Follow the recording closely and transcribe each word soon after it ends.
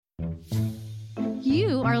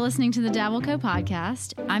You are listening to the Dabbleco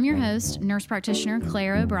podcast. I'm your host, nurse practitioner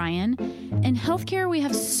Claire O'Brien. In healthcare, we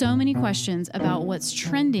have so many questions about what's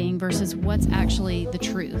trending versus what's actually the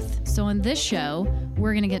truth. So in this show,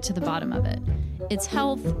 we're going to get to the bottom of it. It's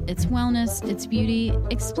health, it's wellness, it's beauty,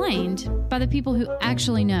 explained by the people who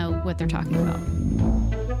actually know what they're talking about.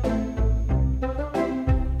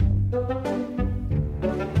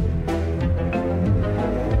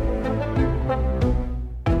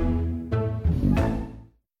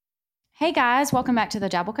 Hey guys, welcome back to the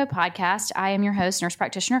Dabbleco podcast. I am your host, nurse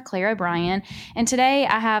practitioner Claire O'Brien, and today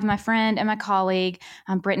I have my friend and my colleague,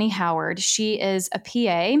 Brittany Howard. She is a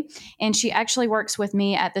PA, and she actually works with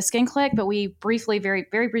me at the Skin Clinic, but we very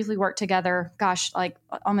briefly worked together, like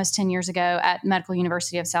almost 10 years ago at Medical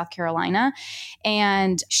University of South Carolina,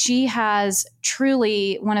 and she has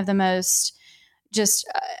truly one of the most just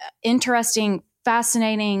interesting,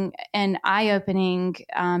 fascinating, and eye-opening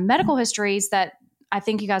medical histories that I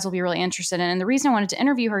think you guys will be really interested in. And the reason I wanted to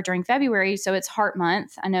interview her during February, so it's Heart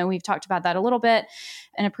Month. I know we've talked about that a little bit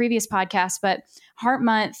in a previous podcast, but Heart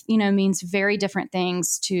Month, means very different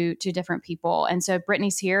things to different people. And so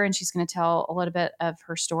Brittany's here and she's going to tell a little bit of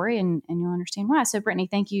her story and you'll understand why. So Brittany,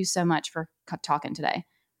 thank you so much for talking today.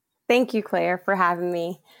 Thank you, Claire, for having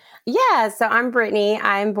me. Yeah, so I'm Brittany.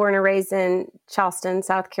 I'm born and raised in Charleston,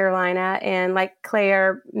 South Carolina. And like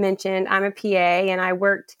Claire mentioned, I'm a PA and I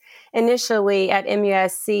worked initially at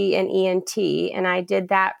MUSC in ENT, and I did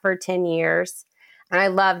that for 10 years. And I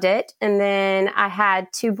loved it. And then I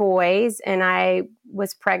had 2 boys and I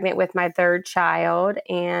was pregnant with my 3rd child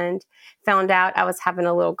and found out I was having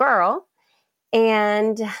a little girl.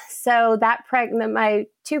 And so my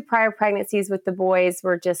 2 prior pregnancies with the boys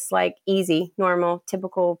were just like easy, normal,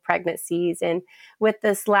 typical pregnancies. And with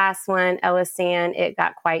this last one, Ellisan, it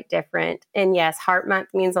got quite different. And yes, Heart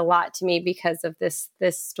Month means a lot to me because of this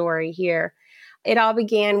story here. It all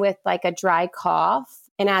began with like a dry cough.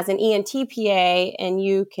 And as an ENT PA, and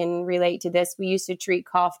you can relate to this, we used to treat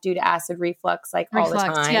cough due to acid reflux all the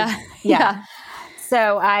time. Yeah.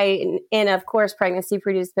 So and of course, pregnancy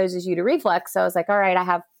predisposes you to reflux. So I was like, all right, I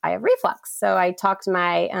have reflux. So I talked to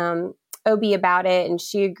my OB about it and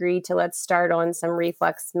she agreed to let's start on some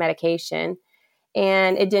reflux medication.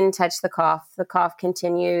 And it didn't touch the cough. The cough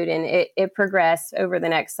continued and it progressed over the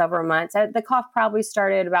next several months. The cough probably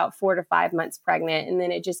started about 4 to 5 months pregnant. And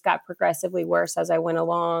then it just got progressively worse as I went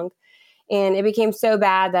along. And it became so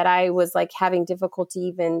bad that I was like having difficulty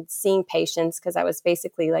even seeing patients because I was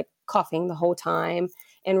basically like coughing the whole time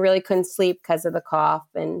and really couldn't sleep because of the cough.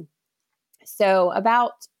 And so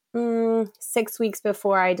about 6 weeks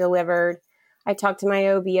before I delivered, I talked to my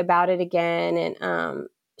OB about it again. And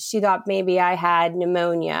she thought maybe I had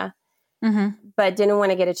pneumonia, but didn't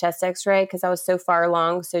want to get a chest x-ray because I was so far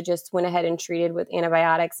along. So just went ahead and treated with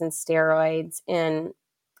antibiotics and steroids. And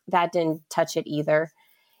that didn't touch it either.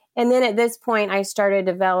 And then at this point, I started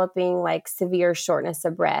developing like severe shortness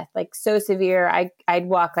of breath, like so severe. I'd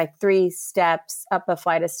walk like 3 steps up a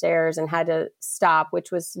flight of stairs and had to stop,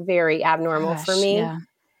 which was very abnormal for me. Yeah.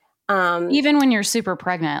 Even when you're super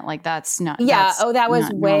pregnant, like that's not. Yeah. That was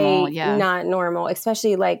way normal. Not normal,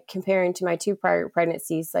 especially like comparing to my 2 prior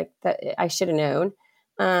pregnancies, like that I should have known.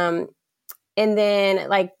 And then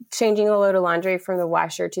like changing a load of laundry from the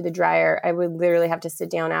washer to the dryer, I would literally have to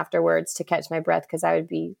sit down afterwards to catch my breath because I would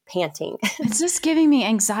be panting. It's just giving me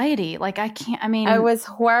anxiety. Like it was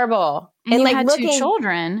horrible. And you had 2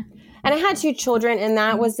 children. And I had 2 children. And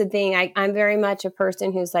that was the thing. I'm very much a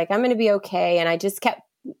person who's like, I'm going to be okay. And I just kept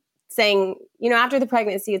saying, after the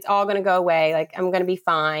pregnancy, it's all going to go away. Like I'm going to be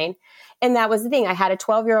fine. And that was the thing. I had a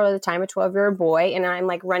 12-year-old at the time, a 12-year-old boy. And I'm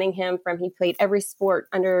like running him he played every sport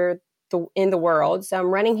in the world. So I'm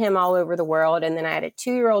running him all over the world. And then I had a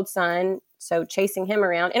 2-year-old son, so chasing him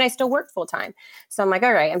around, and I still worked full time. So I'm like,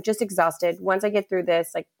 all right, I'm just exhausted. Once I get through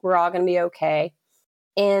this, like we're all going to be okay.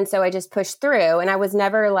 And so I just pushed through, and I was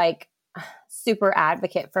never like super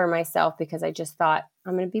advocate for myself because I just thought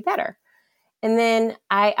I'm going to be better. And then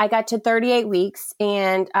I got to 38 weeks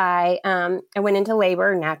and I went into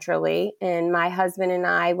labor naturally. And my husband and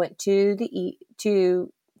I went to the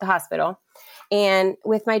hospital. And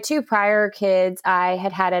with my 2 prior kids, I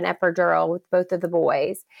had an epidural with both of the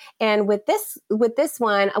boys. And with this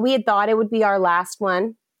one, we had thought it would be our last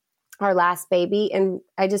one, our last baby. And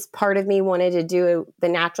part of me wanted to do the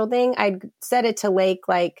natural thing. I'd set it to Lake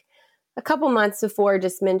like a couple months before,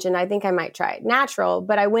 just mentioned, I think I might try it natural,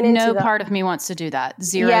 but I went into no part of me wants to do that.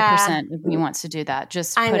 0% of me wants to do that.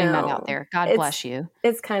 Just putting that out there. God bless you.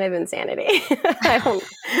 It's kind of insanity.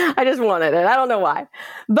 I just wanted it. I don't know why,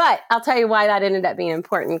 but I'll tell you why that ended up being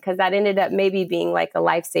important. Cause that ended up maybe being like a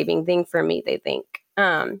life-saving thing for me, they think.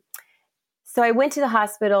 So I went to the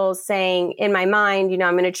hospital saying in my mind,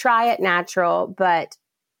 I'm going to try it natural, but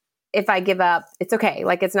if I give up, it's okay.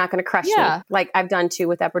 Like, it's not going to crush me. Like I've done 2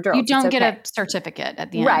 with epidurals. You don't okay. get a certificate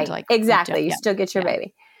at the end. Right. Like exactly. You still get your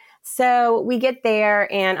baby. So we get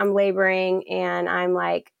there and I'm laboring and I'm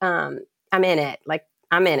like, I'm in it. Like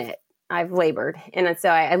I'm in it. I've labored. And so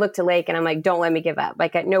I look to Lake and I'm like, don't let me give up.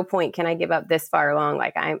 Like at no point can I give up this far along.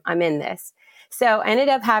 Like I'm in this. So I ended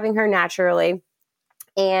up having her naturally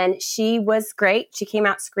and she was great. She came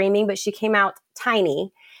out screaming, but she came out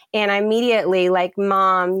tiny. And I immediately, like,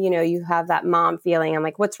 mom, you have that mom feeling. I'm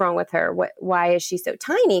like, what's wrong with her? Why is she so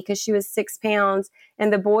tiny? Because she was 6 pounds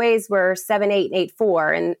and the boys were 7, 8, and 8,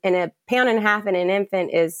 4. And a pound and a half in an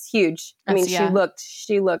infant is huge. I mean, she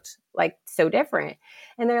looked like so different.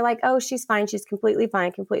 And they're like, oh, she's fine. She's completely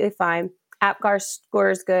fine, completely fine. APGAR score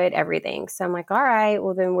is good, everything. So I'm like, all right,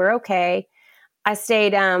 well, then we're okay. I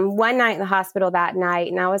stayed one night in the hospital that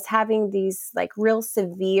night, and I was having these like real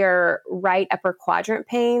severe right upper quadrant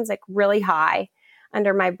pains, like really high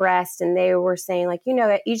under my breast. And they were saying like,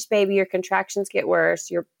 at each baby, your contractions get worse,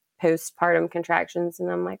 your postpartum contractions.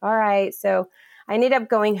 And I'm like, all right. So I ended up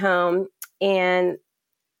going home and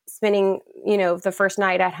spending, the first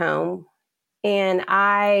night at home. And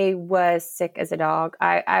I was sick as a dog.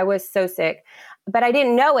 I was so sick. But I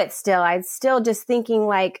didn't know it still. I was still just thinking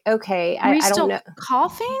like, okay, Were you I still don't know.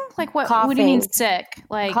 coughing? Like what? Coughing. What do you mean sick?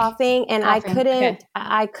 Like coughing, and coughing.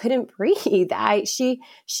 I couldn't breathe. She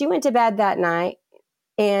went to bed that night,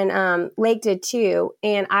 and Lake did too.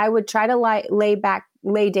 And I would try to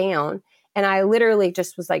lay down, and I literally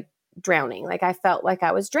just was like drowning. Like I felt like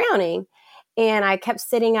I was drowning. And I kept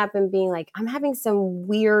sitting up and being like, I'm having some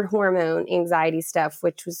weird hormone anxiety stuff,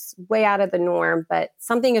 which was way out of the norm, but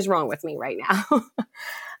something is wrong with me right now.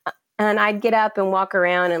 And I'd get up and walk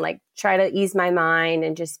around and like try to ease my mind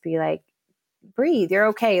and just be like, breathe, you're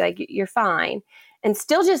okay. Like you're fine. And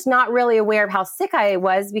still just not really aware of how sick I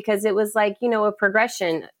was because it was like, a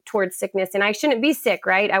progression towards sickness. And I shouldn't be sick,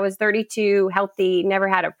 right? I was 32, healthy, never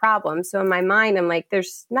had a problem. So in my mind, I'm like,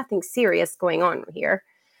 there's nothing serious going on here.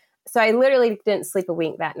 So I literally didn't sleep a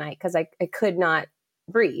wink that night because I could not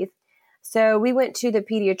breathe. So we went to the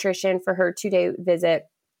pediatrician for her 2-day visit.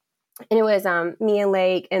 And it was me and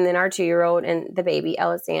Lake and then our 2-year-old and the baby,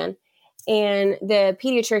 Ellison. And the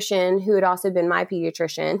pediatrician, who had also been my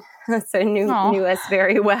pediatrician, so knew us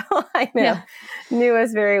very well. I know, knew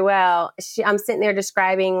us very well. I'm sitting there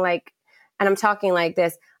describing and I'm talking like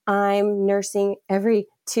this. I'm nursing every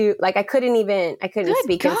 2, like I couldn't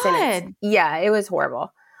speak in sentence. Yeah, it was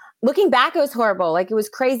horrible. Looking back, it was horrible. Like it was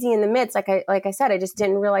crazy in the midst. Like I said, I just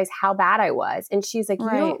didn't realize how bad I was. And she's like, you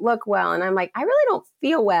don't look well. And I'm like, I really don't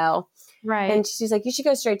feel well. Right. And she's like, you should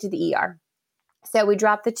go straight to the ER. So we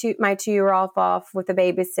dropped my 2-year-old off with a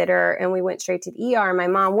babysitter and we went straight to the ER. My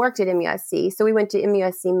mom worked at MUSC. So we went to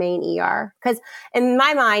MUSC main ER. Because in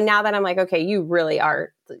my mind, now that I'm like, okay, you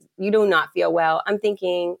do not feel well. I'm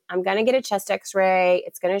thinking I'm going to get a chest x-ray.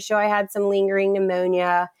 It's going to show I had some lingering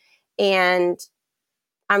pneumonia and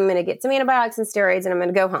I'm going to get some antibiotics and steroids and I'm going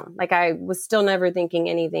to go home. Like I was still never thinking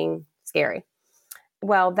anything scary.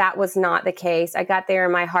 Well, that was not the case. I got there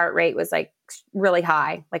and my heart rate was like really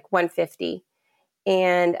high, like 150.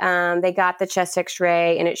 And they got the chest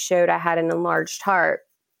x-ray and it showed I had an enlarged heart.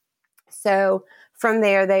 So from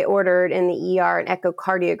there, they ordered in the ER an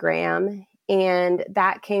echocardiogram and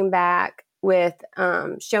that came back with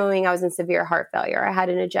showing I was in severe heart failure. I had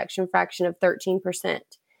an ejection fraction of 13%.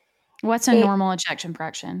 What's a normal ejection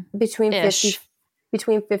fraction? Between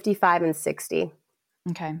 55 and 60.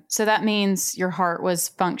 Okay. So that means your heart was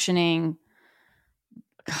functioning,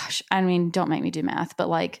 gosh, I mean, don't make me do math, but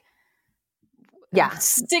like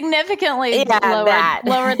significantly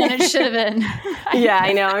lower than it should have been. Yeah,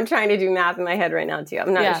 I know. I'm trying to do math in my head right now too.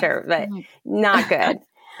 I'm not sure, but not good.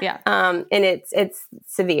 And it's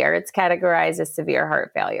severe. It's categorized as severe heart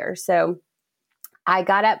failure. So I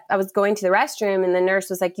got up, I was going to the restroom and the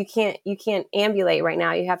nurse was like, you can't ambulate right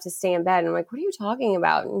now. You have to stay in bed. And I'm like, what are you talking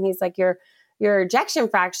about? And he's like, your ejection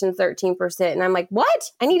fraction 13%. And I'm like,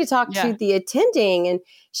 what? I need to talk to the attending. And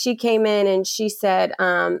she came in and she said,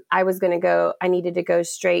 I needed to go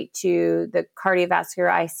straight to the cardiovascular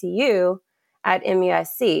ICU at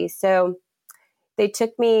MUSC. So they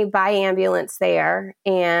took me by ambulance there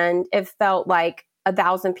and it felt like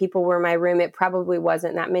 1,000 people were in my room. It probably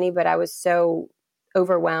wasn't that many, but I was so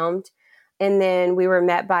overwhelmed. And then we were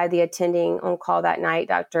met by the attending on call that night,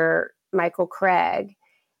 Dr. Michael Craig.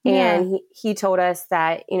 And he told us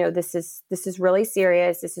that, this is really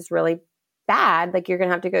serious. This is really bad. Like you're going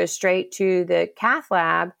to have to go straight to the cath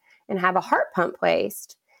lab and have a heart pump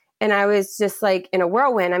placed. And I was just like in a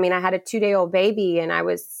whirlwind. I mean, I had a 2-day-old baby and I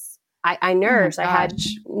was I nursed. Oh I had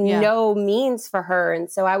no means for her. And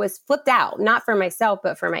so I was flipped out, not for myself,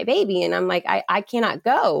 but for my baby. And I'm like, I cannot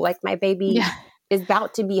go. Like my baby is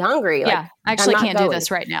about to be hungry. Like, I actually can't do this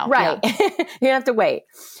right now. Right. Yeah. You have to wait.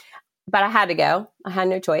 But I had to go. I had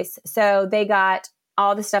no choice. So they got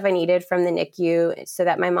all the stuff I needed from the NICU so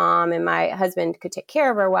that my mom and my husband could take care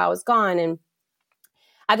of her while I was gone. And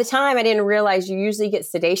at the time, I didn't realize you usually get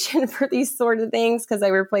sedation for these sort of things because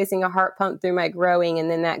they were placing a heart pump through my growing, and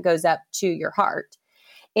then that goes up to your heart.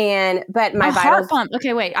 But my heart pump.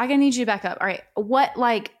 Okay, wait. I need you to back up. All right. What,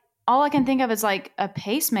 like, all I can think of is like a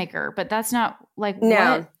pacemaker, but that's not like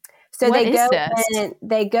no. So what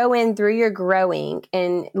they go in through your growing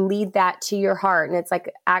and lead that to your heart. And it's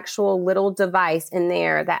like actual little device in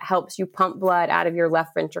there that helps you pump blood out of your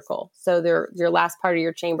left ventricle. So your last part of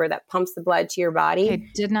your chamber that pumps the blood to your body. I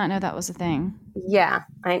did not know that was a thing. Yeah.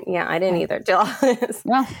 I didn't either. Jill.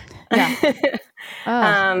 Well,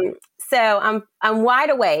 yeah. So I'm wide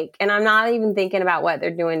awake and I'm not even thinking about what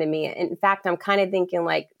they're doing to me. In fact, I'm kind of thinking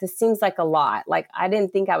like, this seems like a lot. Like I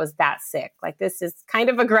didn't think I was that sick. Like this is kind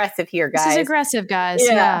of aggressive here, guys. This is aggressive, guys.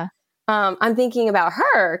 Yeah. I'm thinking about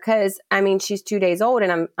her because I mean, she's 2 days old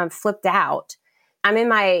and I'm flipped out. I'm in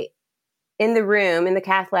the room in the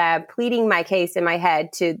cath lab, pleading my case in my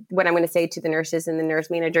head to what I'm going to say to the nurses and the nurse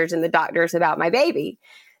managers and the doctors about my baby.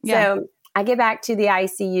 Yeah. So I get back to the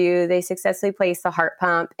ICU. They successfully placed the heart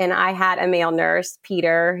pump. And I had a male nurse,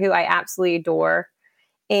 Peter, who I absolutely adore.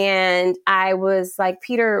 And I was like,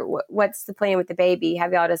 Peter, what's the plan with the baby?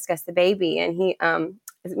 Have y'all discussed the baby? And he,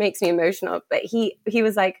 it makes me emotional, but he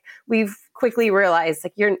was like, we've quickly realized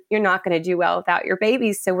like, you're not going to do well without your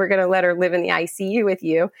baby. So we're going to let her live in the ICU with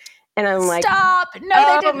you. And I'm like, stop.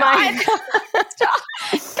 No, they did not. Stop.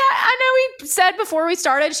 I know we said before we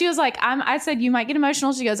started, she was like, I said, you might get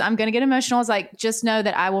emotional. She goes, I'm going to get emotional. I was like, just know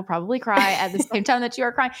that I will probably cry at the same time that you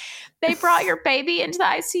are crying. They brought your baby into the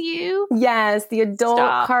ICU. Yes. The adult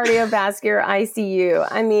cardiovascular ICU.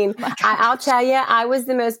 I mean, I'll tell you, I was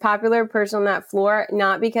the most popular person on that floor,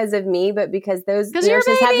 not because of me, but because those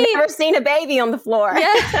nurses have never seen a baby on the floor.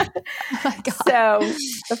 Yeah. Oh my God.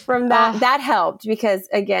 So from that helped because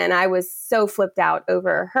again, I was so flipped out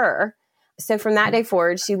over her. So from that day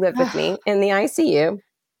forward, she lived with me in the ICU.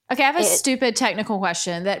 Okay, I have a stupid technical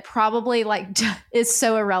question that probably like is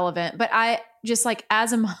so irrelevant, but I just like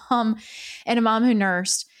as a mom and a mom who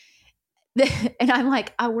nursed, and I'm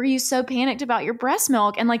like, were you so panicked about your breast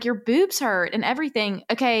milk and like your boobs hurt and everything?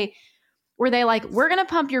 Okay, were they like, we're going to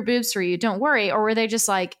pump your boobs for you, don't worry? Or were they just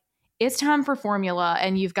like, it's time for formula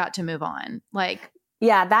and you've got to move on? Like,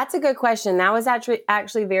 yeah, that's a good question. That was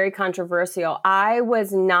actually very controversial. I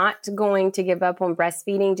was not going to give up on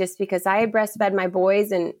breastfeeding just because I had breastfed my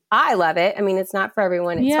boys and I love it. I mean, it's not for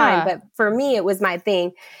everyone. It's fine. But for me, it was my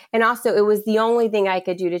thing. And also it was the only thing I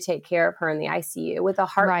could do to take care of her in the ICU. With a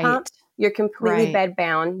heart pump, you're completely bed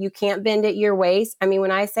bound. You can't bend at your waist. I mean, when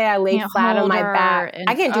I say I laid flat on my back,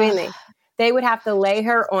 I can't do anything. They would have to lay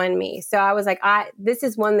her on me. So I was like, this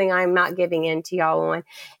is one thing I'm not giving in to y'all on.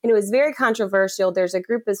 And it was very controversial. There's a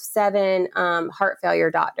group of 7 heart failure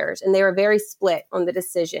doctors, and they were very split on the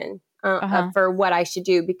decision for what I should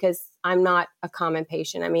do because I'm not a common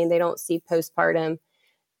patient. I mean, they don't see postpartum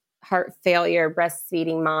heart failure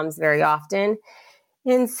breastfeeding moms very often.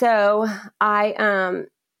 And so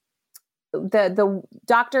the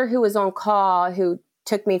doctor who was on call, who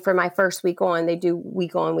took me for my first week on, they do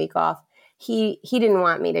week on, week off. He didn't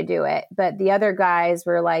want me to do it, but the other guys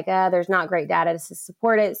were like, there's not great data to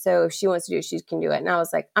support it. So if she wants to do it, she can do it. And I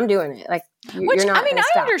was like, I'm doing it. Like, you're not. I mean,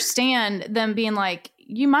 I understand them being like,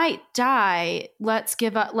 you might die. Let's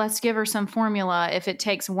give her some formula if it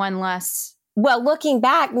takes one less. Well, looking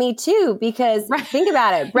back, me too, because think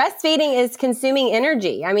about it. Breastfeeding is consuming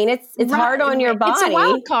energy. I mean, it's hard on your body. It's a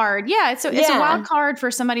wild card. Yeah. It's a wild card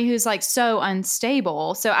for somebody who's like so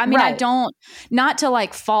unstable. So, I mean, I don't, not to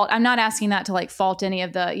like fault, I'm not asking that to like fault any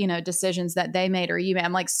of the, decisions that they made or you made.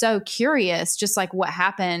 I'm like so curious, just like what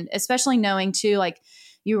happened, especially knowing too, like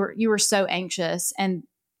you were so anxious and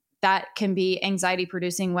that can be anxiety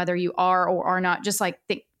producing, whether you are or are not, just like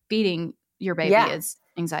feeding your baby is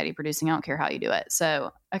anxiety producing. I don't care how you do it.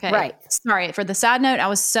 So, okay. Right. Sorry for the side note. I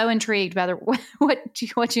was so intrigued by what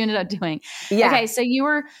you ended up doing. Yeah. Okay. So you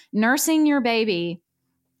were nursing your baby.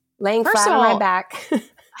 Laying flat on my back.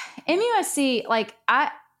 MUSC, like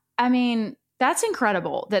I mean, that's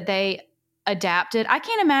incredible that they adapted. I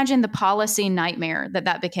can't imagine the policy nightmare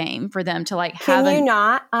that became for them to like have. Can you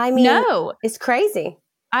not? I mean, no, it's crazy.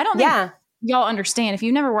 I don't think y'all understand. If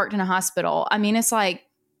you've never worked in a hospital, I mean, it's like,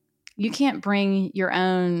 you can't bring your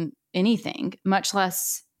own anything, much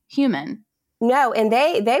less human. No, and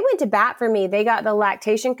they went to bat for me. They got the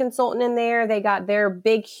lactation consultant in there. They got their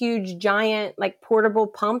big, huge, giant, like portable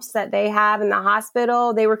pumps that they have in the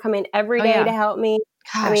hospital. They were coming every day to help me.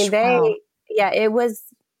 Gosh, I mean, wow. it was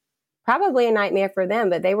probably a nightmare for them,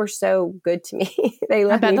 but they were so good to me. They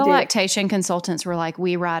let I bet me the do it. lactation consultants were like,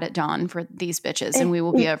 we ride at dawn for these bitches and we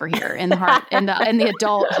will be over here in the heart, in the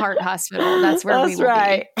adult heart hospital. That's where we will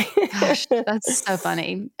be. Gosh, that's so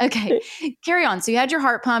funny. Okay. Carry on. So you had your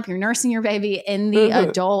heart pump, you're nursing your baby in the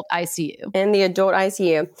adult ICU. In the adult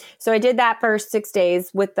ICU. So I did that for 6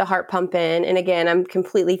 days with the heart pump in. And again, I'm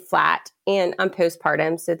completely flat and I'm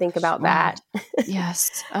postpartum. So think about that.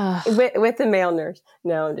 Yes. with the male nurse.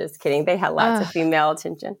 No, I'm just kidding. They had lots of female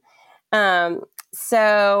attention.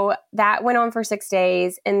 So that went on for 6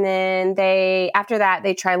 days. And then after that,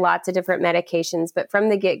 they tried lots of different medications. But from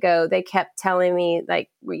the get-go, they kept telling me, like,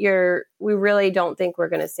 we really don't think we're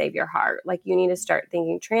going to save your heart. Like, you need to start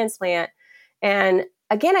thinking transplant. And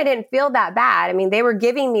again, I didn't feel that bad. I mean, they were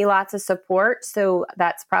giving me lots of support. So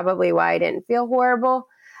that's probably why I didn't feel horrible.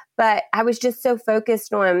 But I was just so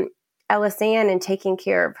focused on Ellis Ann and taking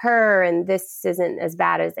care of her. And this isn't as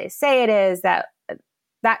bad as they say it is, that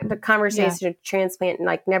the conversation of transplant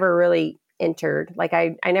like never really entered. Like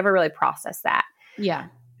I never really processed that. Yeah.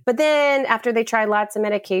 But then after they tried lots of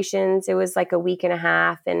medications, it was like a week and a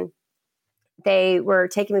half, and they were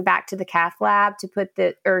taking me back to the cath lab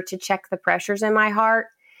to check the pressures in my heart.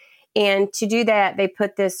 And to do that, they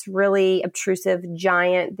put this really obtrusive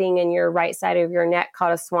giant thing in your right side of your neck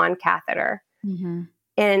called a swan catheter. Mm-hmm.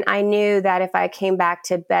 And I knew that if I came back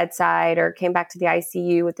to bedside or came back to the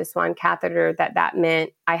ICU with the swan catheter, that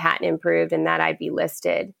meant I hadn't improved and that I'd be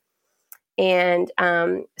listed. And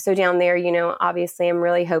so down there, obviously I'm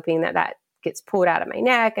really hoping that gets pulled out of my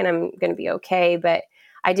neck and I'm going to be okay. But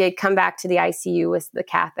I did come back to the ICU with the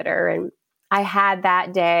catheter. And I had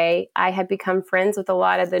that day, I had become friends with a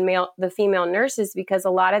lot of the female nurses because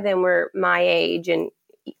a lot of them were my age and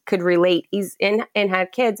could relate and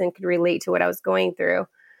had kids and could relate to what I was going through,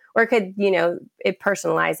 or could,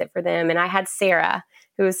 personalize it for them. And I had Sarah,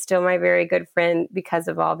 who is still my very good friend because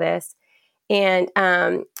of all this. And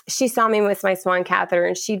she saw me with my swan catheter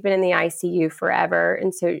and she'd been in the ICU forever.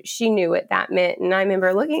 And so she knew what that meant. And I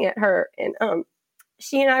remember looking at her and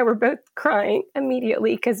she and I were both crying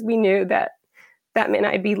immediately because we knew that meant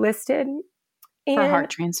I'd be listed. For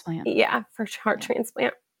heart transplant. Yeah, for heart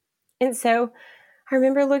transplant. And so I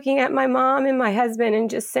remember looking at my mom and my husband and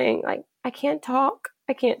just saying, like, I can't talk.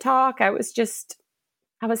 I was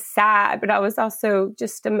sad, but I was also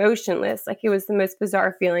just emotionless. Like, it was the most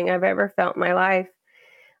bizarre feeling I've ever felt in my life.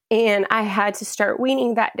 And I had to start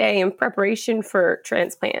weaning that day in preparation for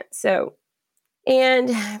transplant.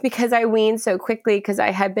 And because I weaned so quickly, because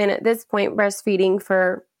I had been at this point breastfeeding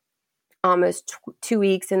for almost 2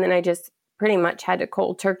 weeks, and then I just pretty much had to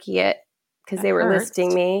cold turkey it because they were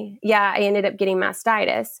listing me. Yeah, I ended up getting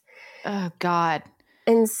mastitis. Oh, God.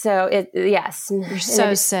 And so yes. You're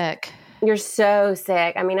so sick. You're so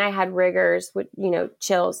sick. I mean, I had rigors with,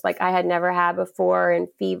 chills like I had never had before, and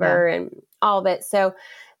fever and all of it. So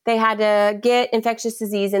they had to get infectious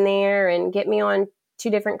disease in there and get me on 2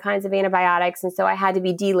 different kinds of antibiotics. And so I had to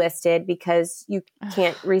be delisted because you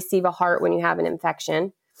can't receive a heart when you have an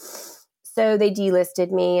infection. So they delisted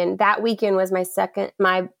me. And that weekend was my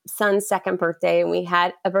son's second birthday. And we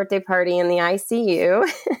had a birthday party in the ICU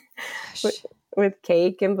with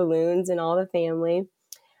cake and balloons and all the family.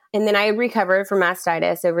 And then I recovered from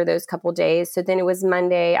mastitis over those couple days. So then it was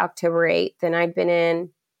Monday, October 8th. And I'd been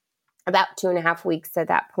in about 2.5 weeks at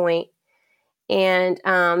that point. And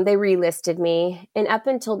they relisted me. And up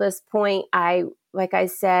until this point, like I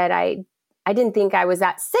said, I didn't think I was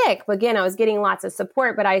that sick. But again, I was getting lots of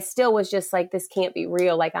support, but I still was just like, this can't be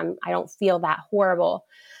real. Like I don't feel that horrible.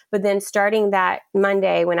 But then starting that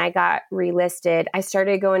Monday when I got relisted, I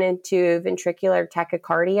started going into ventricular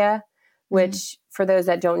tachycardia, which for those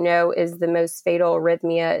that don't know is the most fatal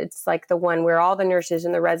arrhythmia. It's like the one where all the nurses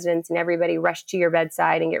and the residents and everybody rush to your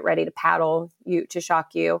bedside and get ready to paddle you to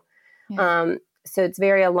shock you. Yeah. So it's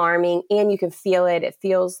very alarming and you can feel it. It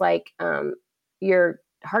feels like your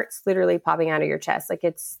heart's literally popping out of your chest. Like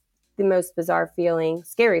it's the most bizarre feeling,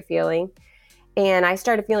 scary feeling. And I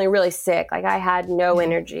started feeling really sick. Like I had no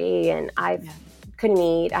energy and I couldn't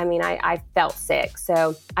eat. I mean, I felt sick.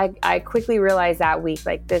 So I quickly realized that week,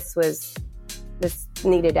 like this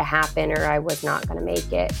needed to happen or I was not going to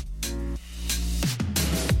make it.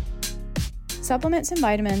 Supplements and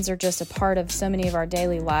vitamins are just a part of so many of our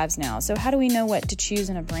daily lives now. So how do we know what to choose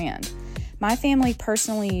in a brand? My family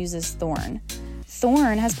personally uses Thorne.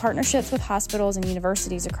 Thorne has partnerships with hospitals and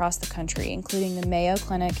universities across the country, including the Mayo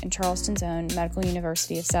Clinic and Charleston's own Medical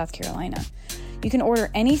University of South Carolina. You can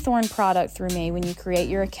order any Thorne product through me when you create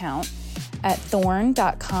your account at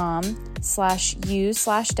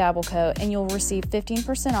thorne.com/u/dabbleco, and you'll receive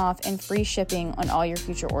 15% off and free shipping on all your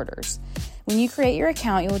future orders. When you create your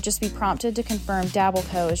account, you'll just be prompted to confirm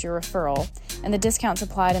Dabbleco as your referral, and the discount's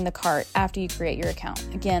applied in the cart after you create your account.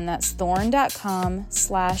 Again, that's thorne.com/u,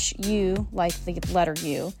 like the letter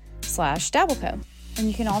U, /Dabbleco. And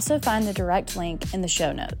you can also find the direct link in the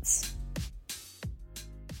show notes.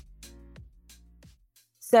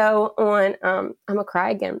 So on, I'm gonna cry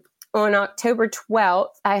again. On October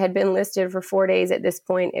 12th, I had been listed for 4 days at this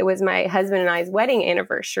point. It was my husband and I's wedding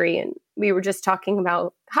anniversary. And we were just talking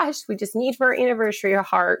about, gosh, we just need for our anniversary a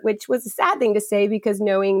heart, which was a sad thing to say because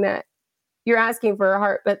knowing that you're asking for a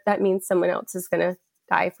heart, but that means someone else is going to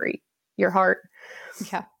die for your heart.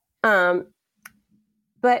 Yeah.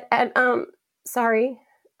 But at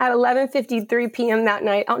 11:53 p.m. that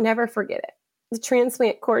night, I'll never forget it. The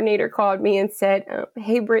transplant coordinator called me and said,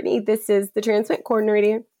 hey, Brittany, this is the transplant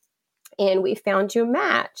coordinator, and we found you a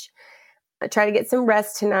match. Try to get some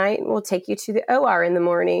rest tonight, and we'll take you to the OR in the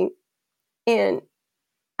morning. And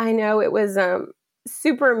I know it was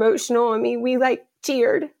super emotional. I mean, we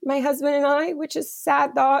cheered, my husband and I, which is a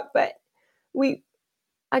sad thought, but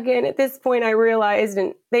again, at this point, I realized,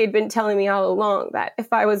 and they had been telling me all along, that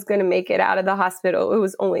if I was going to make it out of the hospital, it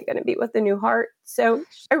was only going to be with a new heart. So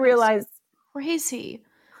I realized... Crazy.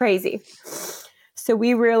 So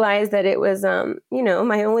we realized that it was,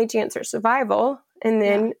 my only chance for survival. And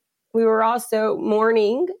then we were also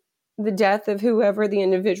mourning the death of whoever the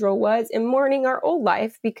individual was and mourning our old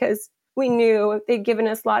life because we knew they'd given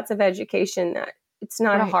us lots of education that it's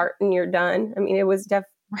not a heart and you're done. I mean, it was it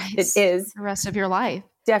is the rest of your life.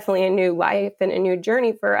 Definitely a new life and a new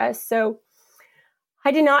journey for us. So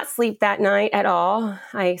I did not sleep that night at all.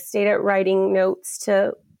 I stayed up writing notes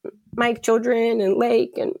to my children and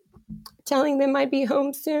Lake and telling them I'd be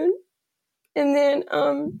home soon. And then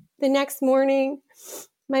the next morning,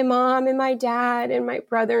 my mom and my dad and my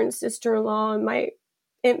brother and sister-in-law and my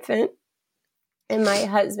infant and my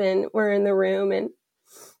husband were in the room and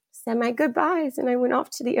said my goodbyes. And I went off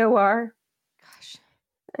to the OR. Gosh.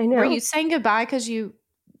 I know. Were you saying goodbye because you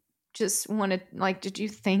just wanted, did you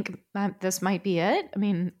think that this might be it? I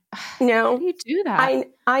mean, no. How do you do that?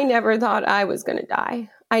 I never thought I was going to die.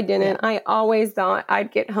 I didn't. Yeah. I always thought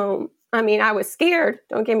I'd get home. I mean, I was scared,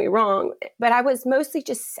 don't get me wrong, but I was mostly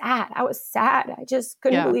just sad. I was sad. I just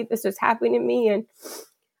couldn't believe this was happening to me. And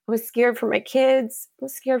I was scared for my kids. I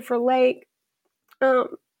was scared for Lake.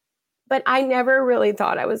 But I never really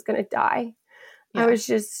thought I was going to die. Yeah. I was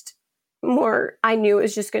just I knew it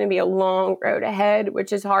was just going to be a long road ahead,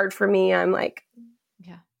 which is hard for me. I'm like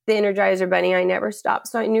the Energizer Bunny. I never stopped.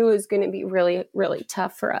 So I knew it was going to be really, really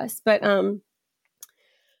tough for us. But,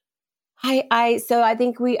 I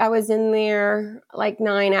think I was in there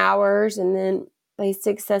 9 hours and then they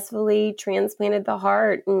successfully transplanted the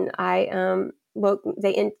heart and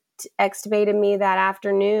they extubated me that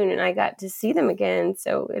afternoon and I got to see them again.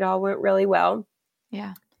 So it all went really well.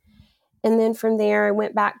 Yeah. And then from there, I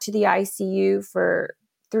went back to the ICU for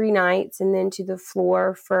 3 nights and then to the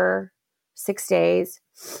floor for 6 days.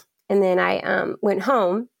 And then I went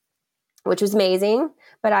home, which was amazing,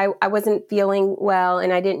 but I wasn't feeling well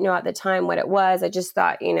and I didn't know at the time what it was. I just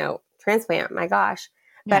thought, transplant, my gosh.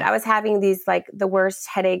 Yeah. But I was having these the worst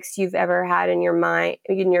headaches you've ever had in your life.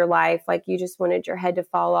 You just wanted your head to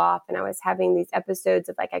fall off. And I was having these episodes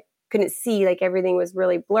of I couldn't see, everything was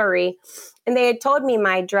really blurry. And they had told me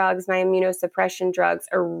my immunosuppression drugs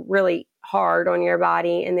are really hard on your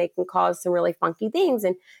body and they can cause some really funky things.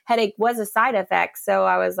 And headache was a side effect. So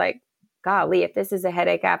I was like, golly, if this is a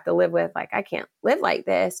headache I have to live with, I can't live like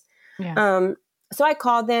this. Yeah. So I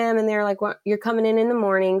called them and they're like, well, you're coming in the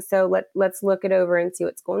morning. So let's look it over and see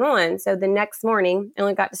what's going on. So the next morning, I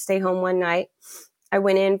only got to stay home one night. I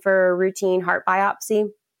went in for a routine heart biopsy.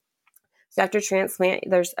 So after transplant,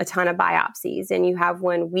 there's a ton of biopsies and you have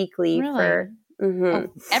one weekly for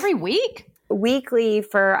every week? Weekly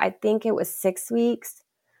for, I think it was 6 weeks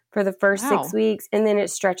for the first 6 weeks. And then it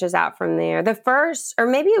stretches out from there. Or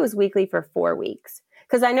maybe it was weekly for 4 weeks.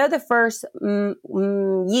 Because I know the first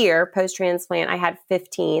year post-transplant, I had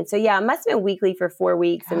 15. So yeah, it must have been weekly for 4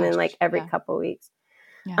 weeks and then every couple of weeks.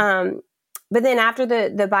 Yeah. But then after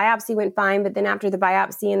the biopsy went fine, but then after the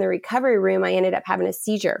biopsy in the recovery room, I ended up having a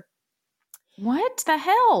seizure. What the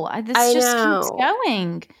hell? This just keeps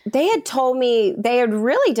going. They had told me, they had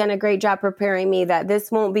really done a great job preparing me that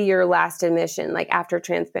this won't be your last admission, after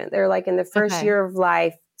transplant. They're in the first year of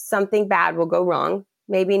life, something bad will go wrong.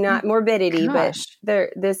 maybe not morbidity, Gosh. but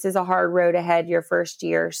this is a hard road ahead your first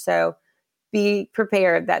year. So be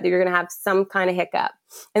prepared that you're going to have some kind of hiccup.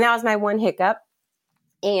 And that was my one hiccup.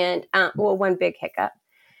 And, one big hiccup.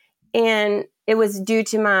 And it was due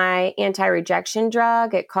to my anti-rejection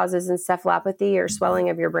drug. It causes encephalopathy or swelling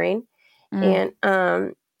of your brain. And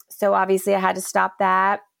so obviously I had to stop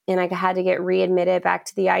that. And I had to get readmitted back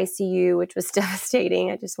to the ICU, which was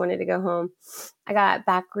devastating. I just wanted to go home. I got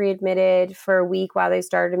back readmitted for a week while they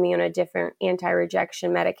started me on a different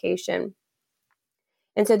anti-rejection medication.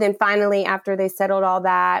 And so then finally, after they settled all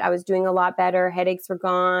that, I was doing a lot better. Headaches were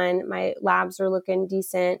gone. My labs were looking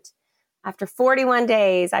decent. After 41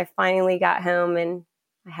 days, I finally got home and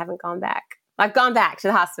I haven't gone back. I've gone back to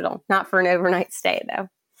the hospital, not for an overnight stay though.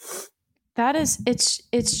 That is, it's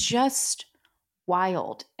just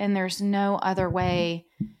wild. And there's no other way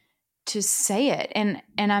to say it. And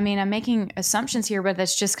I mean, I'm making assumptions here, but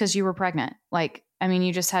that's just because you were pregnant. Like, I mean,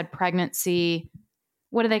 you just had pregnancy.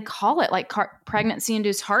 What do they call it? Like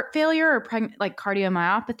pregnancy-induced heart failure or like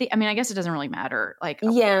cardiomyopathy? I mean, I guess it doesn't really matter. Like,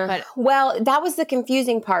 yeah. But well, that was the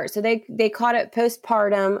confusing part. So they called it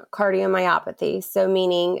postpartum cardiomyopathy. So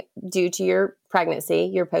meaning due to your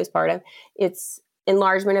pregnancy, your postpartum, it's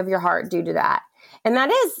enlargement of your heart due to that. And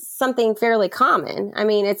that is something fairly common. I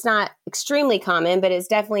mean, it's not extremely common, but it's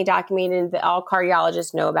definitely documented that all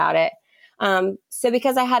cardiologists know about it. So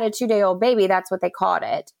because I had a 2-day-old baby, that's what they called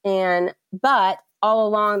it. But all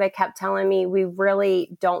along, they kept telling me, we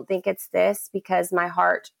really don't think it's this because my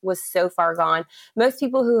heart was so far gone. Most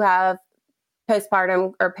people who have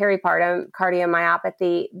postpartum or peripartum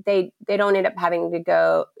cardiomyopathy, they don't end up having to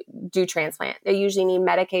go do transplant. They usually need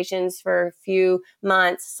medications for a few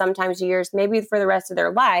months, sometimes years, maybe for the rest of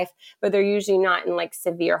their life, but they're usually not in like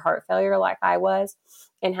severe heart failure like I was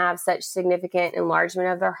and have such significant enlargement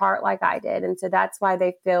of their heart like I did. And so that's why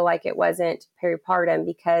they feel like it wasn't peripartum,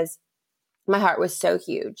 because my heart was so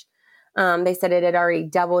huge. They said it had already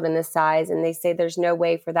doubled in the size, and they say there's no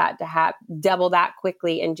way for that to double that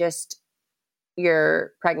quickly in just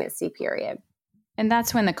your pregnancy period. And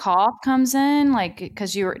that's when the cough comes in, like,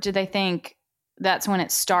 because did they think that's when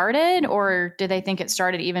it started, or did they think it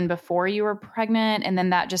started even before you were pregnant, and then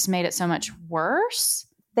that just made it so much worse?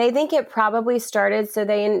 They think it probably started. So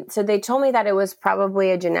they told me that it was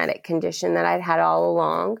probably a genetic condition that I'd had all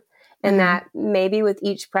along. And that maybe with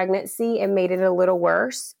each pregnancy, it made it a little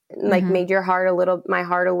worse, like made my heart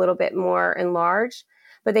a little bit more enlarged.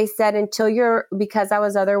 But they said because I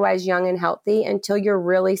was otherwise young and healthy, until you're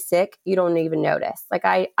really sick, you don't even notice. Like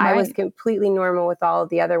I was completely normal with all of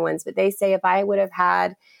the other ones. But they say if I would have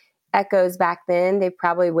had echoes back then, they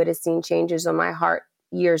probably would have seen changes on my heart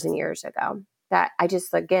years and years ago that I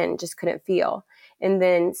just couldn't feel. And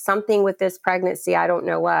then something with this pregnancy, I don't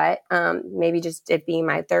know what, maybe just it being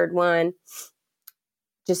my third one,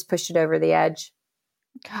 just pushed it over the edge.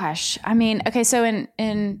 Gosh. I mean, okay. So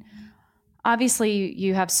in obviously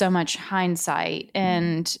you have so much hindsight,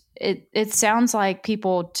 and it sounds like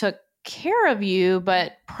people took care of you,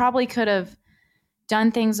 but probably could have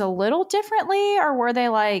done things a little differently. Or were they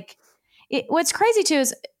like, what's crazy too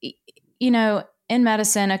is, in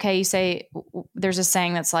medicine, okay, you say there's a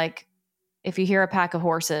saying that's like, if you hear a pack of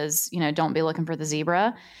horses, don't be looking for the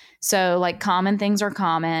zebra. So like common things are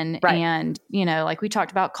common. Right. And, like we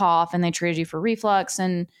talked about cough, and they treated you for reflux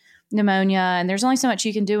and pneumonia, and there's only so much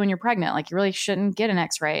you can do when you're pregnant. Like you really shouldn't get an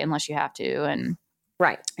x-ray unless you have to. And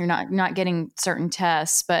right. You're not getting certain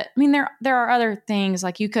tests, but I mean, there are other things,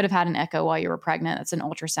 like you could have had an echo while you were pregnant. That's an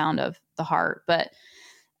ultrasound of the heart. But,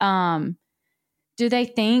 do they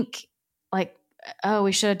think like, oh,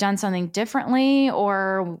 we should have done something differently,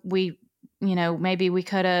 or maybe we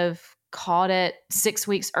could have caught it 6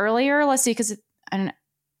 weeks earlier? Let's see. Cause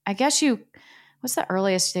I guess what's the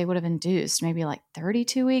earliest they would have induced? Maybe like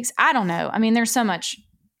 32 weeks. I don't know. I mean, there's so much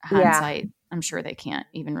hindsight. Yeah. I'm sure they can't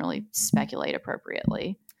even really speculate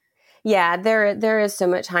appropriately. Yeah, there is so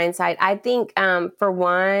much hindsight. I think for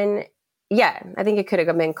one, I think it could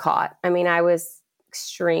have been caught. I mean, I was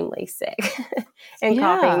extremely sick and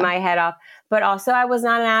coughing my head off. But also I was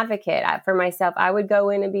not an advocate for myself. I would go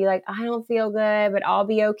in and be like, I don't feel good, but I'll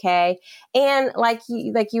be okay. And like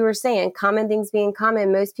you were saying, common things being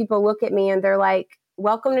common, most people look at me and they're like,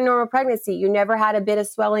 welcome to normal pregnancy. You never had a bit of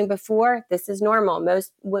swelling before. This is normal.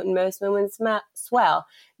 Most women swell.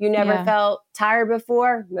 You never felt tired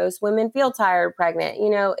before. Most women feel tired pregnant.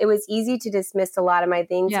 It was easy to dismiss a lot of my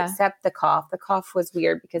things except the cough. The cough was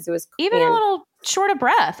weird because it was even a little short of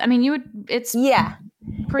breath. I mean, it's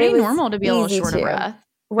pretty normal to be a little short of breath.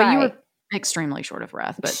 Right. But you were extremely short of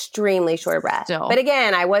breath. Extremely short of breath. Still. But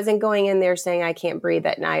again, I wasn't going in there saying I can't breathe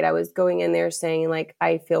at night. I was going in there saying like,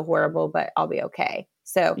 I feel horrible, but I'll be okay.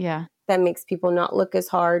 So Yeah. that makes people not look as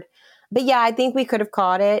hard. But yeah, I think we could have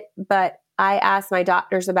caught it. But I asked my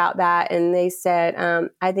doctors about that, and they said,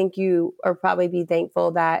 I think you are probably be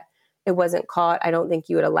thankful that it wasn't caught. I don't think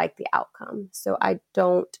you would have liked the outcome. So I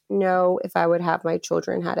don't know if I would have my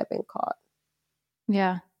children had it been caught.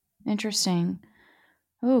 Yeah. Interesting.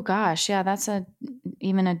 Oh gosh. Yeah. That's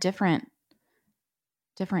even a different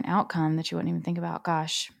outcome that you wouldn't even think about.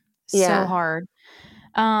 Gosh. So hard.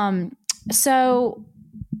 So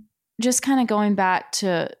just kind of going back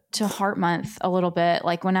to Heart Month a little bit,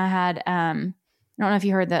 like when I had, I don't know if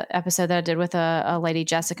you heard the episode that I did with a lady,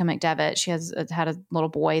 Jessica McDevitt. She had a little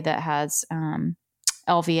boy that has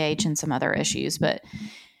LVH and some other issues, but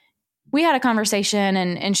we had a conversation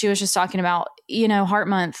and she was just talking about, Heart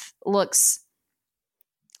Month looks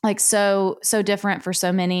like so different for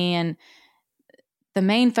so many. And the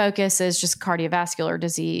main focus is just cardiovascular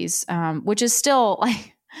disease, which is still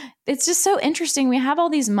like, it's just so interesting. We have all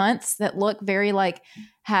these months that look very like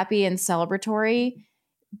happy and celebratory,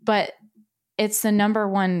 but it's the number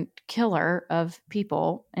one killer of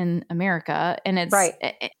people in America. And it's, right.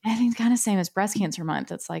 I think kind of same as breast cancer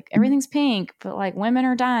month. It's like everything's pink, but like women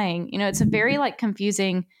are dying. It's a very like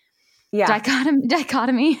confusing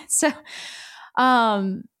dichotomy. So,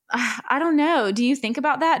 I don't know. Do you think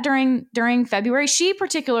about that during February? She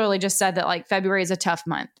particularly just said that like February is a tough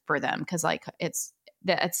month for them because like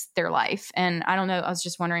that's their life. And I don't know. I was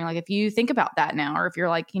just wondering like if you think about that now, or if you're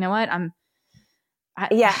like, you know what, I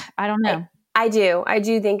don't know. I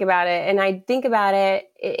do think about it. And I think about it.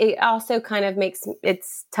 It also kind of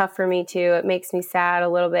it's tough for me too. It makes me sad a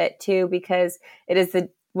little bit too, because it is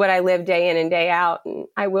what I live day in and day out, and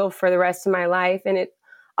I will for the rest of my life. And it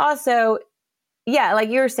also, yeah, like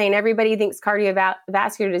you were saying, everybody thinks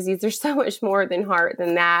cardiovascular disease. There's so much more than heart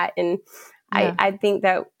than that. And I think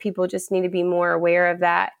that people just need to be more aware of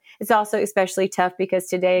that. It's also especially tough because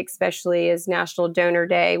today especially is National Donor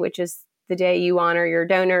Day, which is the day you honor your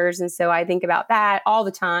donors. And so I think about that all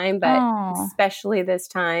the time, but especially this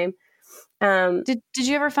time. Did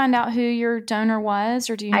you ever find out who your donor was,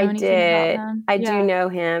 or do you know anything about him? I do know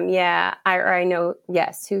him. Yeah. I know,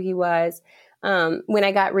 yes, who he was. When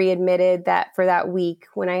I got readmitted for that week,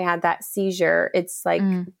 when I had that seizure, it's like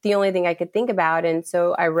the only thing I could think about. And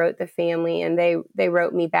so I wrote the family, and they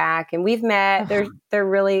wrote me back, and we've met. They're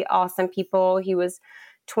really awesome people. He was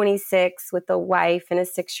 26 with a wife and a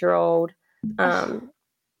 6-year-old. I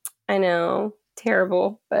know,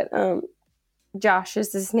 terrible, but Josh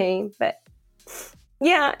is his name. But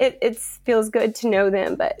yeah, it feels good to know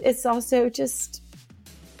them, but it's also just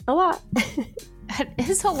a lot. It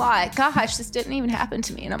is a lot. Gosh, this didn't even happen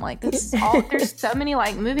to me. And I'm like, this is all, there's so many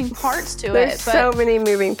like moving parts to it. There's so many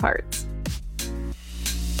moving parts.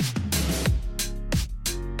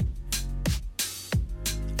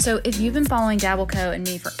 So if you've been following Dabble Co. and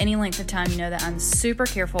me for any length of time, you know that I'm super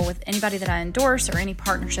careful with anybody that I endorse or any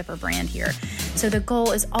partnership or brand here. So the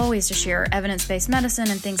goal is always to share evidence-based medicine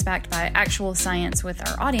and things backed by actual science with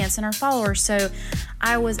our audience and our followers. So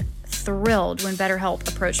I was thrilled when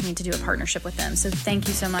BetterHelp approached me to do a partnership with them. So thank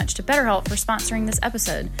you so much to BetterHelp for sponsoring this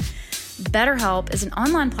episode. BetterHelp is an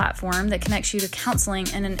online platform that connects you to counseling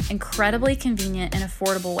in an incredibly convenient and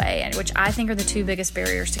affordable way, which I think are the two biggest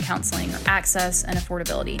barriers to counseling, are access and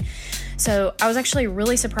affordability. So I was actually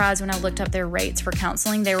really surprised when I looked up their rates for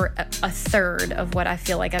counseling. They were a third of what I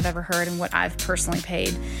feel like I've ever heard and what I've personally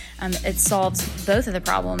paid. It solves both of the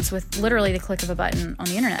problems with literally the click of a button on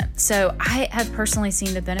the internet. So I have personally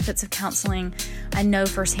seen the benefits of counseling. I know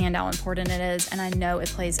firsthand how important it is, and I know it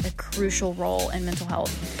plays a crucial role in mental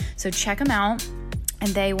health. So check them out,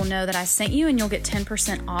 and they will know that I sent you, and you'll get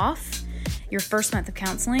 10% off your first month of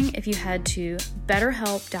counseling if you head to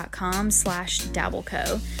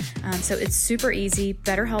betterhelp.com/dabbleco. So it's super easy,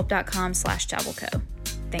 betterhelp.com/dabbleco.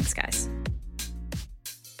 Thanks, guys.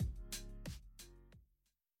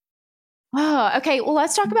 Oh, okay. Well,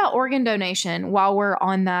 let's talk about organ donation while we're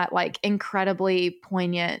on that like incredibly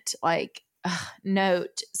poignant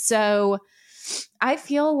note. So I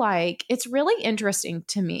feel like it's really interesting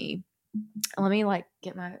to me. Let me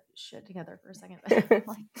get my shit together for a second.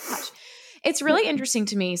 Gosh, it's really interesting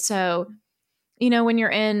to me. So, when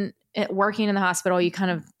you're working in the hospital, you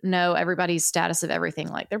kind of know everybody's status of everything,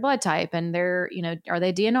 like their blood type and their, are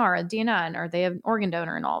they DNR and DNI, or are they an organ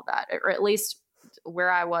donor and all of that, or at least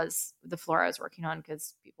where I was, the floor I was working on,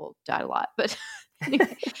 because people died a lot. But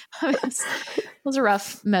anyway, it was a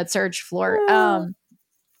rough med surge floor.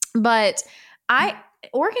 But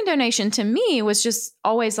organ donation to me was just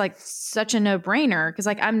always like such a no-brainer, because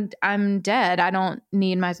like I'm dead. I don't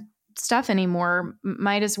need my stuff anymore.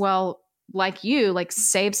 Might as well, like you, like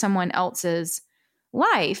save someone else's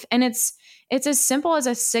life. And it's as simple as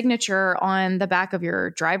a signature on the back of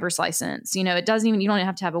your driver's license. You know, it doesn't even, you don't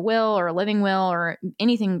have to have a will or a living will or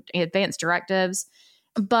anything, advanced directives.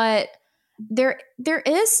 But there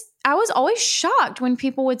is, I was always shocked when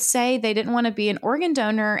people would say they didn't want to be an organ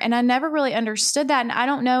donor. And I never really understood that. And I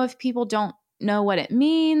don't know if people don't know what it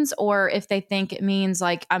means, or if they think it means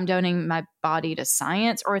like I'm donating my body to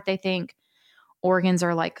science, or if they think organs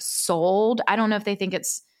are like sold. I don't know if they think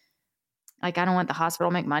it's like, I don't want the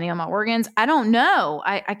hospital to make money on my organs. I don't know.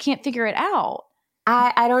 I can't figure it out.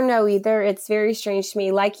 I don't know either. It's very strange to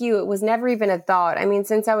me. Like you, it was never even a thought. I mean,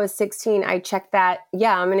 since I was 16, I checked that.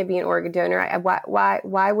 Yeah, I'm going to be an organ donor.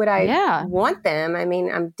 Why would I want them? I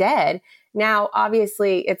mean, I'm dead. Now,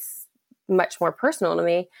 obviously, it's much more personal to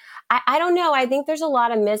me. I don't know. I think there's a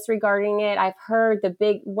lot of myths regarding it. I've heard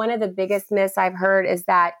one of the biggest myths I've heard is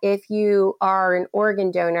that if you are an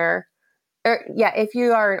organ donor,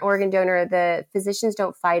 the physicians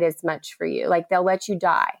don't fight as much for you. Like they'll let you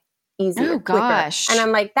die easier, gosh. quicker. And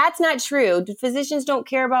I'm like, that's not true. Physicians don't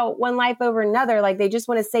care about one life over another. Like they just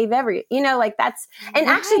want to save like that's, and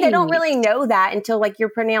actually they don't really know that until like you're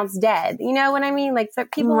pronounced dead. You know what I mean? Like so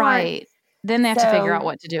people aren't. Then they have to figure out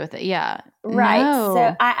what to do with it. Yeah. Right. No.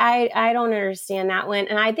 So I don't understand that one.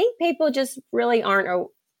 And I think people just really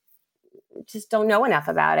just don't know enough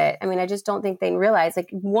about it. I mean, I just don't think they realize like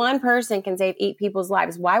one person can save 8 people's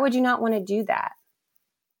lives. Why would you not want to do that?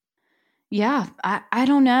 Yeah. I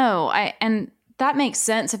don't know. And that makes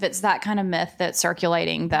sense if it's that kind of myth that's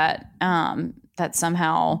circulating that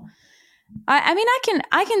somehow, I mean,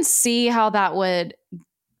 I can see how that would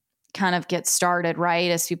kind of get started,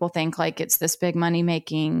 right? As people think like it's this big money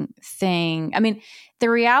making thing. I mean, the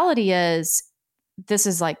reality is this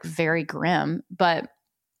is like very grim, but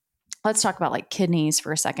let's talk about like kidneys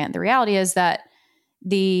for a second. The reality is that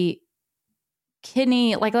the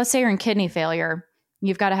kidney, like let's say you're in kidney failure,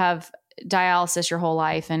 you've got to have dialysis your whole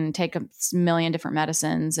life and take a million different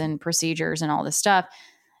medicines and procedures and all this stuff.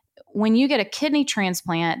 When you get a kidney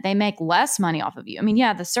transplant, they make less money off of you. I mean,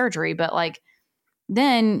 yeah, the surgery, but like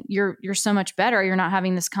then you're so much better. You're not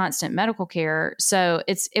having this constant medical care. So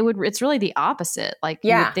it's really the opposite. Like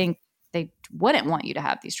you would think they wouldn't want you to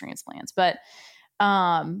have these transplants, but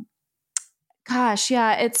gosh,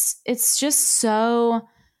 yeah, it's just so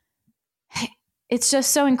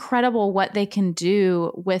incredible what they can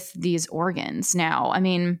do with these organs now. I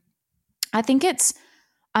mean, I think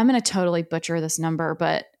I'm going to totally butcher this number,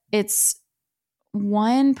 but it's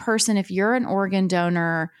one person, if you're an organ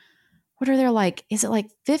donor, what are there like, is it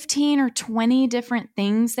like 15 or 20 different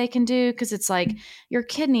things they can do? Cause it's like your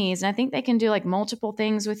kidneys, and I think they can do like multiple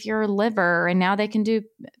things with your liver, and now they can do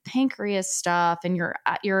pancreas stuff and your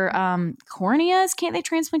corneas. Can't they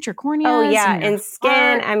transplant your corneas? Oh yeah. And skin.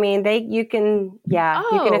 Heart? I mean, you can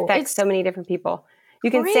affect so many different people.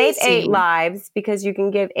 You can save 8 lives because you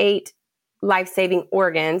can give 8 life-saving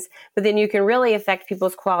organs, but then you can really affect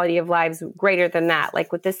people's quality of lives greater than that,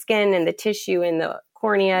 like with the skin and the tissue and the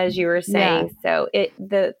cornea, as you were saying. So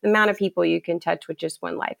the amount of people you can touch with just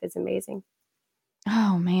one life is amazing.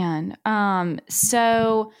 Oh man.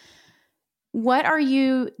 So what are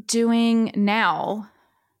you doing now?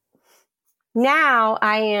 Now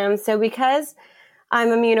I am, so because I'm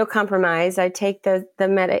immunocompromised, I take the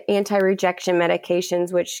anti-rejection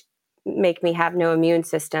medications, which make me have no immune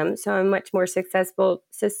system. So I'm much more susceptible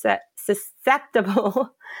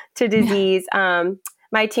to disease.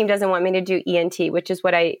 My team doesn't want me to do ENT, which is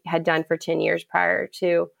what I had done for 10 years prior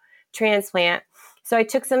to transplant. So I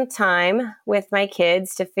took some time with my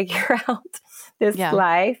kids to figure out this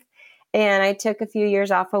life. And I took a few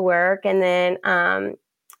years off of work. And then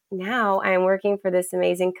now I'm working for this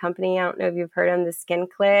amazing company. I don't know if you've heard of them, the Skin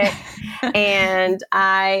Click. And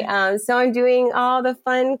so I'm doing all the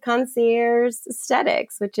fun concierge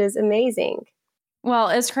aesthetics, which is amazing. Well,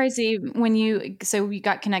 it's crazy when we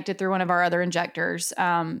got connected through one of our other injectors.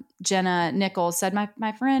 Jenna Nichols said,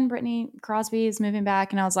 my friend Brittany Crosby is moving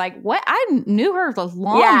back. And I was like, what? I knew her a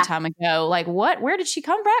long time ago. Like where did she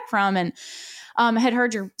come back from? And had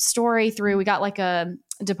heard your story we got like a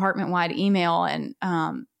department-wide email, and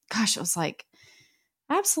gosh, I was like,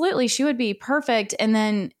 absolutely, she would be perfect. And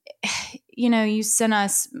then, you sent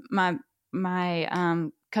us my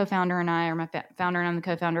co-founder and I, or my founder and I'm the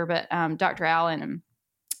co-founder, but Dr. Allen, and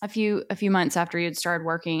a few months after you had started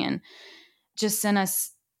working, and just sent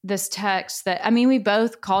us this text that, I mean, we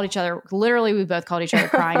both called each other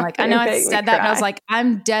crying. Like, I know I said that, but I was like,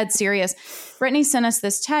 I'm dead serious. Brittany sent us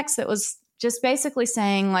this text that was just basically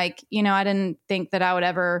saying like, I didn't think that I would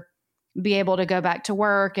ever be able to go back to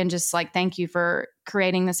work, and just like, thank you for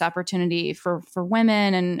creating this opportunity for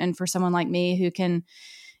women and for someone like me who can,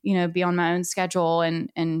 be on my own schedule and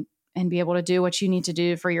be able to do what you need to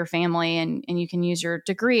do for your family. And you can use your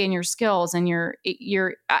degree and your skills and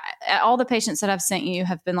all the patients that I've sent you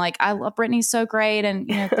have been like, I love Brittany's so great. And,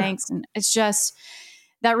 thanks. And it's just,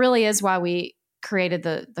 that really is why we created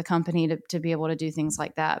the company to be able to do things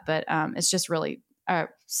like that. But it's just really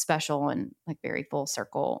special and like very full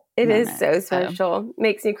circle. It is so special.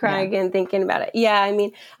 Makes me cry again thinking about it. Yeah. I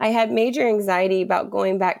mean, I had major anxiety about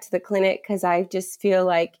going back to the clinic because I just feel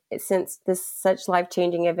like since this such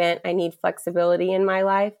life-changing event, I need flexibility in my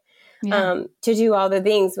life to do all the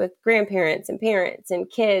things with grandparents and parents and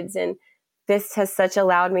kids. And this has such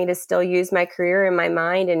allowed me to still use my career and my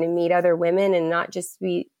mind and to meet other women and not just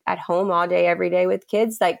be at home all day, every day with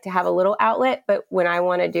kids, like to have a little outlet, but when I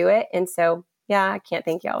want to do it. And so, yeah, I can't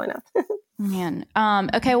thank y'all enough. Man.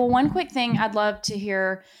 Okay. Well, one quick thing I'd love to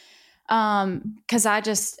hear, cause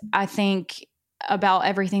I think about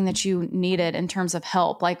everything that you needed in terms of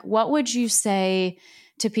help. Like, what would you say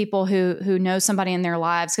to people who know somebody in their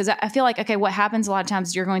lives? Cause I feel like, okay, what happens a lot of times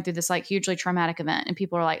is you're going through this like hugely traumatic event and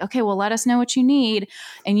people are like, okay, well, let us know what you need.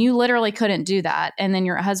 And you literally couldn't do that. And then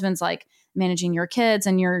your husband's like managing your kids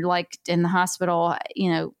and you're like in the hospital,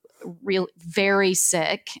 real very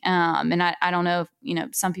sick. And I don't know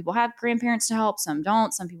if, some people have grandparents to help, some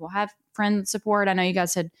don't, some people have friend support. I know you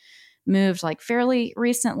guys had moved like fairly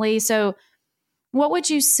recently. So what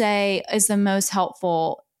would you say is the most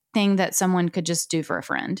helpful thing that someone could just do for a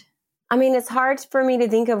friend? I mean, it's hard for me to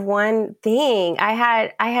think of one thing.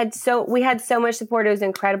 we had so much support. It was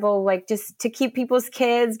incredible. Like just to keep people's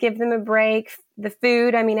kids, give them a break, the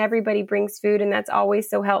food. I mean, everybody brings food and that's always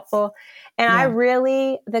so helpful. And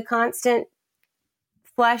the constant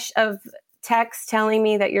flush of text telling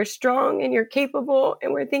me that you're strong and you're capable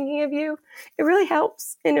and we're thinking of you, it really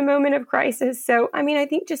helps in a moment of crisis. So, I mean, I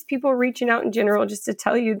think just people reaching out in general just to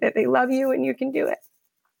tell you that they love you and you can do it.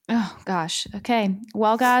 Oh, gosh. Okay.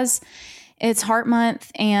 Well, guys, it's Heart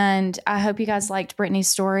Month, and I hope you guys liked Brittany's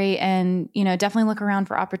story. And, definitely look around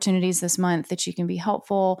for opportunities this month that you can be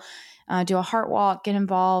helpful. Do a heart walk, get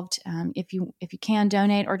involved. If you can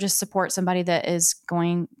donate or just support somebody that is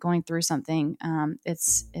going through something,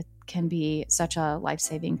 it can be such a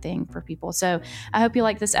life-saving thing for people. So I hope you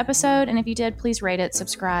liked this episode. And if you did, please rate it,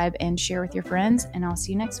 subscribe, and share with your friends. And I'll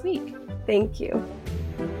see you next week. Thank you.